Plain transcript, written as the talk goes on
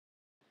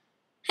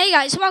Hey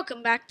guys,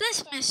 welcome back. This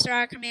is Mr.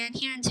 Ackerman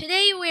here, and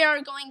today we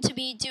are going to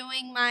be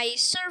doing my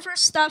server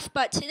stuff,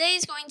 but today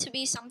is going to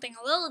be something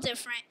a little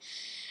different.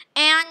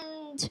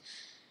 And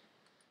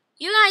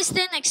you guys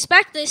didn't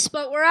expect this,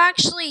 but we're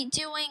actually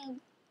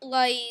doing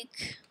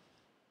like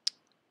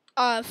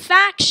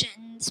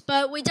factions,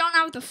 but we don't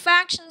have the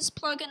factions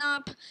plugin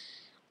up.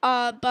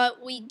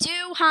 But we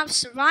do have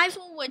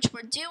survival, which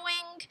we're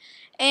doing,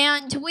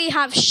 and we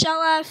have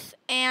Shelef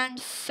and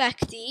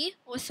Fekti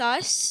with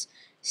us.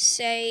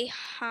 Say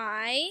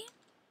hi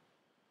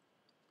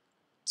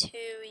to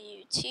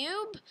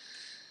YouTube.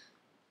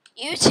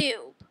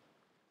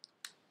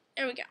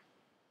 There we go.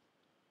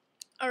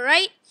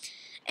 Alright.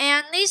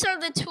 And these are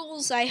the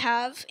tools I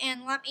have.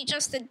 And let me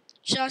just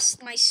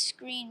adjust my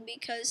screen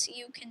because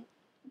you can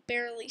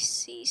barely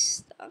see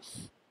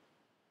stuff.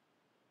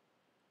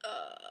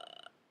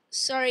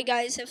 Sorry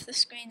guys if the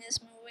screen is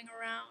moving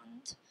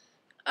around.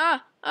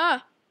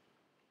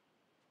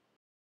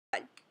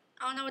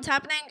 I don't know what's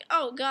happening.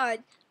 Oh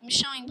god, I'm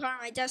showing part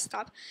of my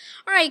desktop.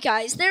 Alright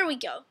guys, there we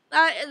go.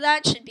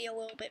 That should be a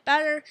little bit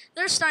better.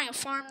 They're starting a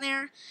farm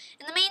there.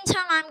 In the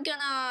meantime, I'm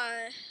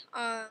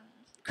gonna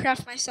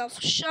craft myself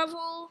a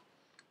shovel.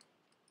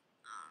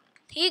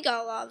 He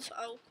got a lot of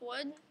oak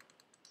wood.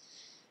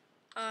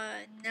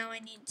 Now I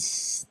need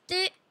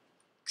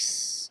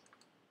sticks.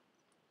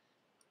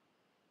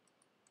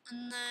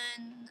 And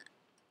then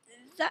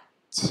that.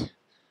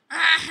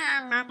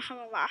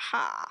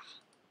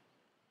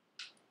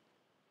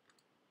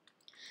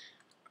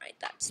 Right,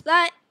 that's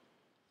that.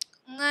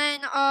 And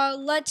then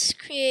let's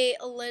create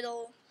a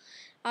little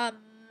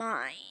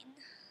mine.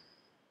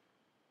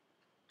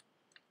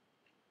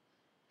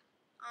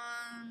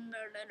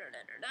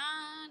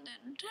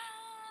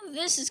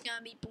 This is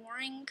gonna be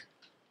boring.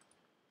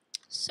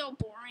 So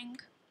boring.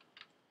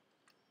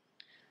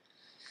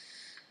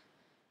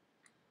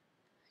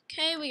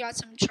 Okay, we got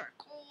some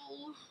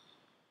charcoal.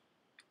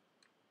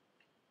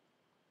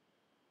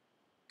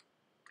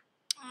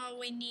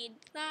 We need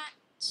that.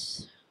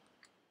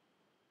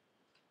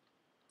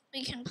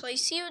 We can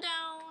place you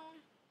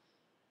down.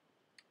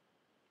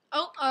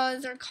 Oh,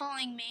 they're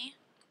calling me.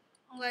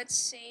 Let's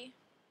see.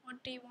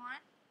 What do you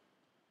want?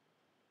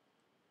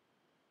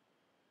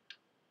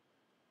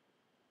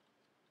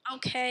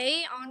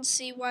 Okay, I don't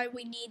see why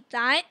we need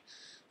that.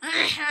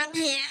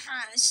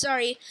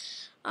 Sorry.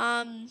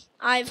 I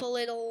have a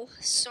little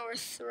sore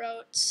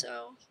throat,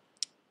 so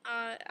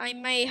I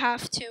may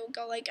have to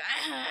go like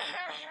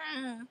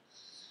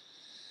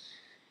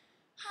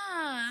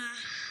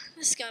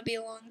this is gonna be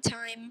a long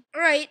time.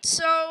 Alright,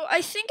 so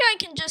I think I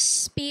can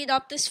just speed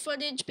up this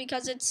footage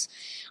because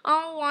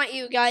I don't want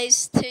you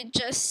guys to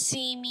just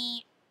see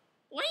me.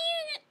 What are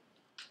you?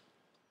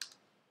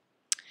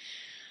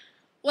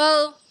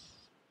 Well,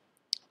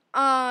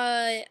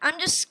 I'm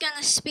just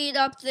gonna speed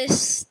up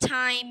this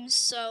time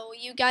so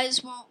you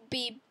guys won't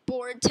be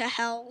bored to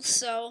hell,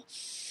 so.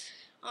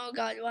 Oh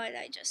god, why did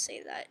I just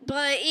say that?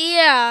 But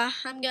yeah,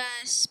 I'm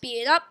gonna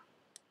speed it up,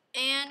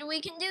 and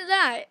we can do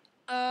that.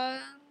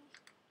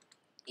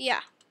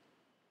 Yeah.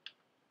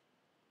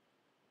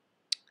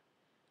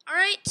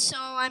 Alright, so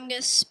I'm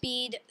gonna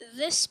speed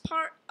this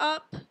part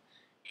up,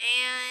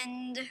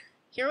 and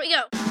here we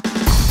go.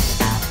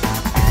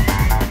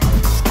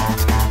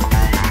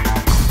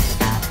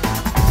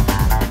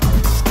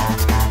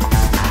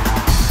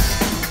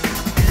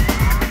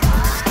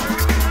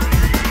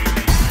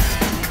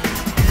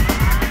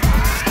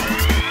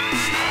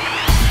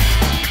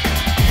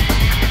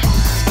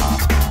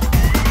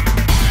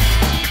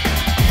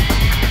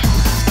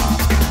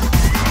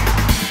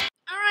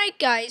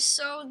 Guys,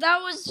 so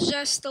that was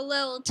just a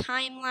little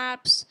time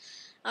lapse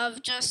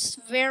of just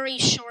very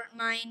short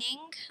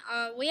mining.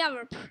 We have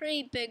a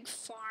pretty big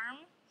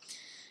farm.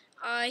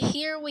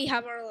 Here we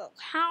have our little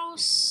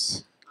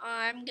house.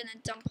 I'm gonna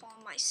dump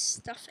all my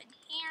stuff in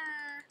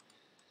here.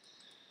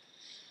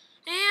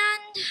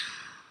 And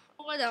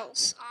what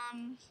else?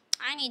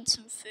 I need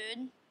some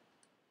food.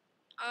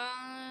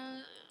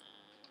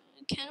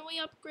 Can we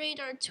upgrade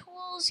our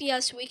tools?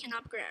 Yes, we can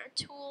upgrade our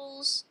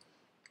tools.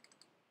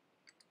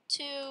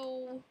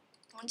 1,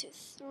 2,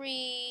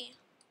 3,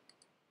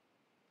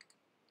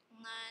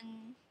 and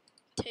then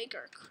take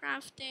our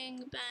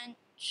crafting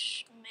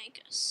bench,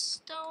 make a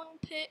stone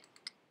pick.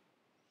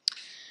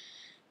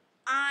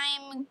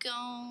 I'm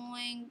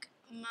going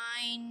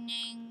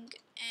mining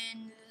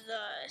in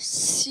the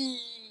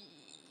sea.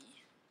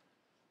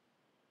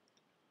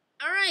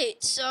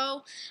 Alright,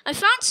 so I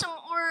found some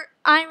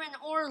iron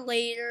ore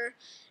later,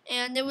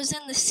 and it was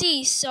in the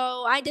sea,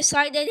 so I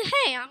decided,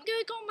 hey, I'm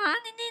gonna go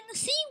mining in the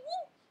sea.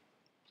 Woo!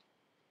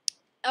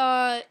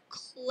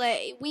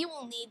 Clay. We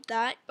will need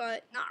that,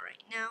 but not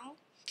right now.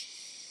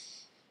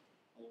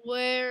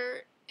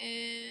 Where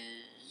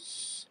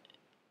is...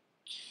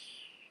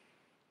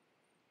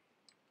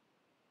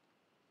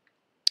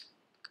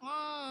 Come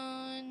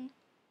on.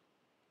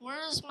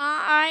 Where's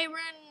my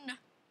iron?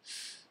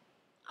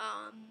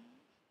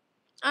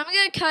 I'm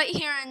gonna cut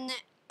here and,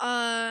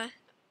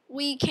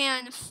 we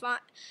can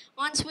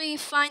once we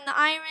find the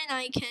iron,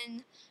 I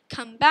can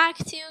come back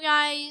to you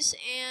guys,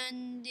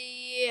 and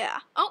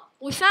yeah. Oh,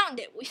 we found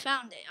it. We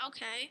found it.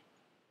 Okay.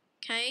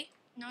 Okay.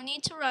 No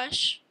need to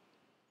rush.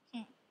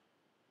 I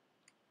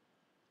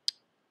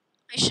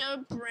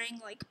should bring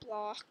like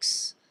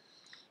blocks.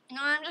 You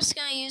know, I'm just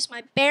gonna use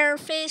my bare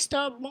fist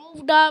to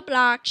move the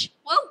blocks.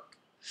 Whoa.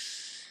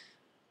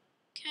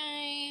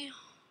 Okay.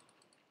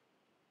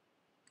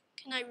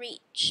 Can I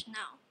reach?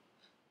 No.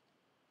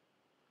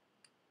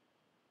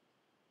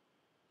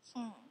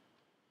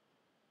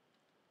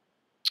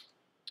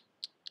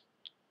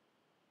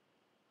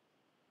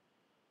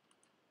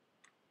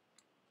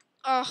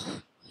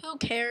 Oh, who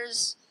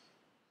cares?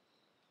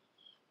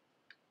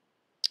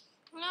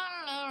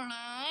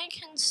 I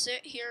can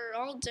sit here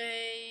all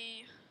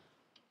day.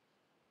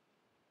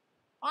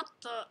 What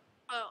the?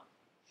 Oh.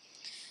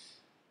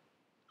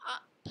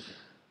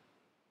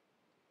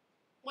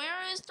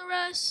 Where is the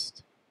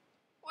rest?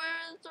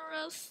 Where is the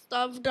rest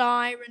of the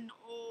iron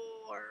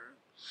ore?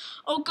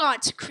 Oh god,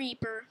 it's a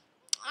creeper.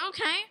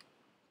 Okay.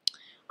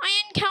 I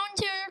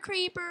encounter a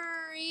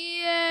creeper.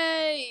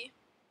 Yay.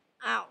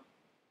 Ow.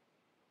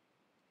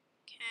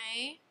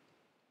 Okay.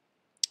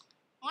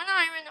 1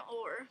 iron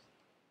ore.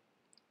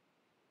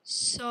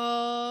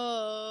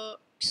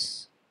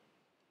 Sucks.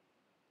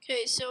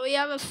 Okay, so we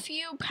have a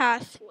few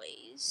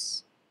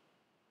pathways.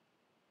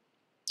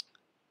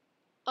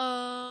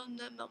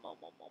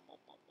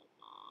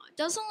 It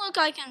doesn't look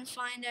like I can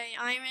find any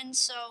iron,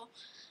 so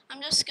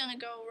I'm just gonna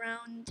go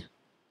around.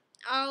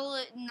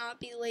 I'll not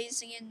be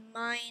lazy and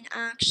mine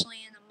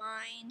actually in a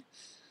mine.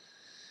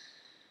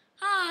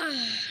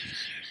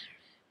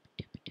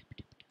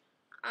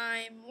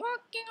 I'm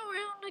walking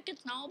around like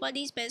it's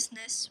nobody's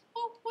business.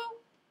 Woo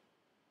woo.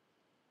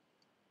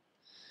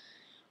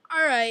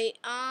 Alright,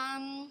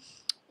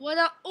 what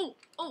up? Oh,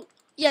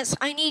 yes,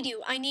 I need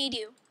you.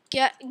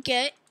 Get,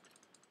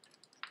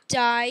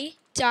 die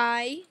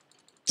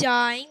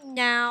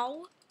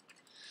now.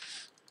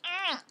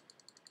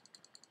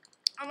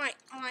 Alright.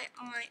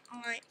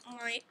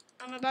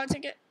 I'm about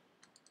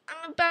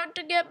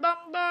to get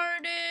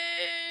bombarded.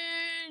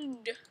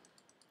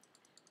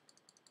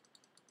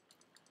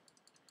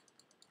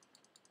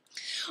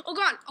 Oh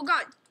god.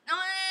 No.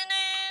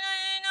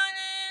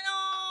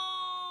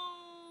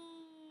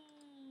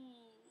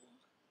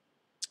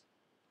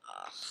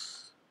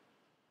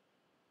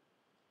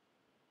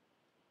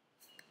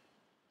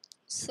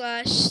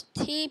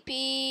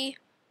 /TP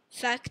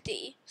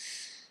Fecti.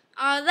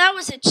 That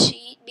was a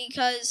cheat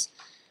because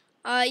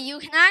you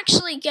can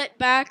actually get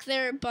back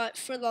there, but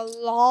for the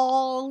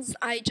lols,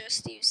 I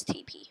just used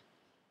TP.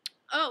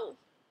 Oh,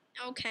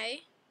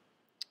 okay.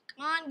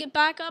 Come on, get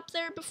back up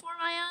there before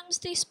my items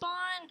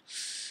despawn.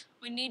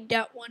 We need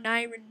that 1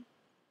 iron.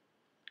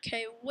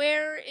 Okay,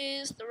 where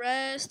is the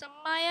rest of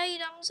my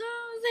items?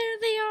 Oh, there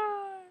they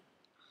are.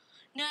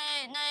 No.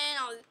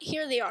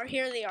 Here they are.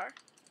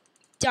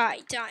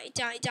 Die. Get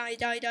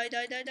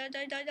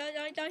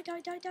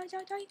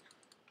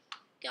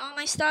all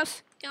my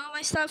stuff. I'm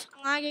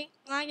lagging.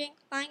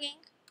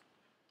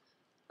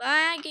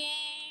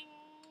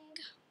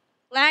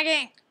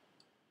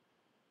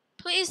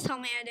 Please tell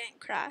me I didn't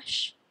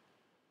crash.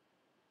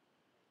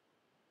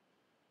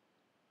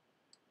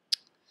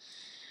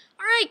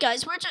 Alright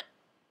guys, we're just...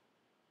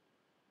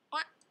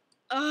 What?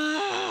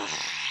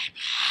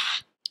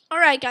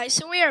 Alright guys,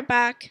 so we are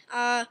back.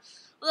 A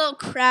little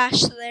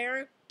crash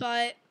there,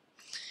 but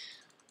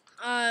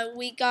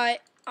we got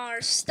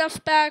our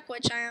stuff back,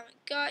 which I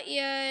haven't got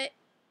yet.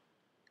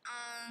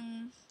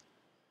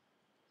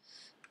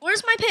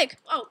 Where's my pig?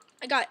 Oh,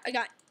 I got it.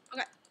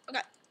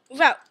 Okay.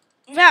 Move out.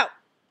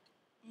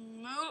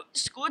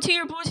 Scooty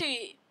or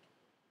booty.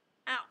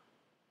 Ow.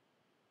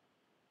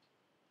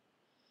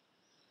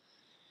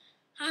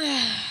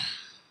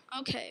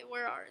 Okay,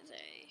 where are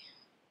they?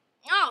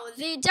 Oh,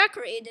 they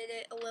decorated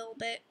it a little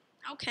bit.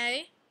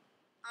 Okay,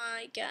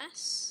 I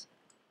guess.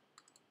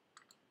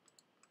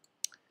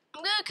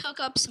 I'm gonna cook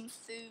up some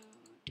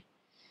food.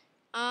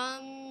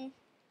 Oh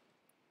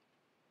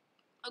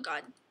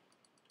god.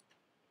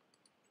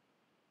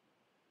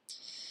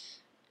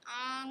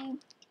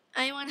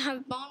 Anyone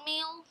have bone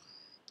meal?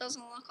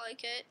 Doesn't look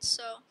like it,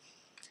 so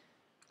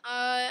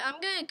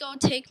I'm gonna go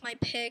take my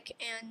pick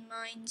and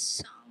mine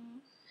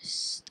some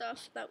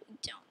stuff that we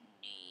don't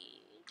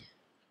need.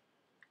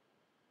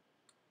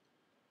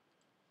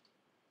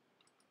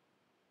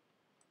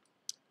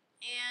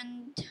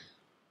 And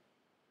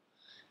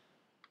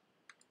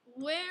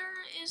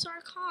where is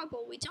our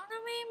cobble? We don't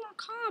have any more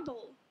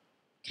cobble.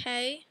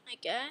 Okay, I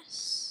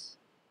guess.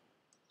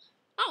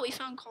 Oh, we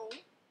found coal.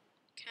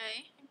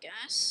 Okay, I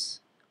guess.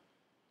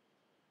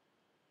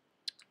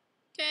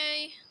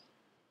 Okay.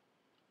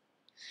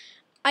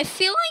 I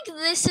feel like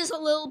this is a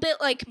little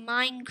bit like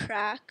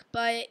Minecraft,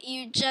 but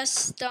you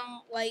just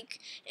don't like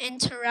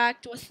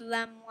interact with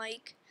them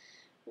like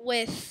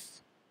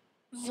with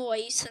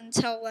voice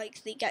until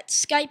like they get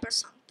Skype or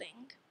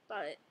something.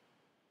 But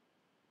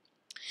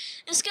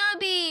It's gonna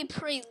be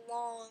pretty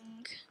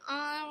long.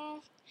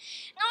 No,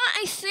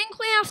 I think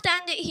we have to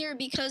end it here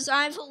because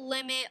I have a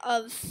limit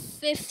of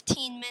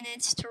 15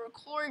 minutes to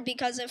record,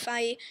 because if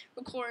I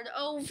record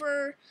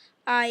over,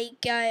 I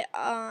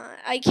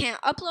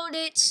can't upload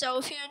it. So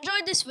if you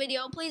enjoyed this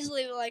video, please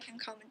leave a like and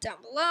comment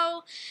down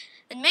below,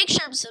 and make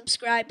sure to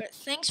subscribe. But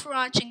thanks for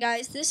watching,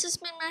 guys. This has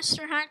been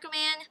Mr.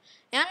 Hackerman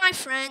and my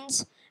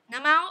friends, and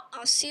I'm out.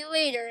 I'll see you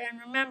later,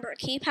 and remember,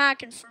 keep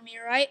hacking for me,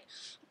 alright?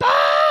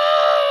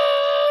 Bye!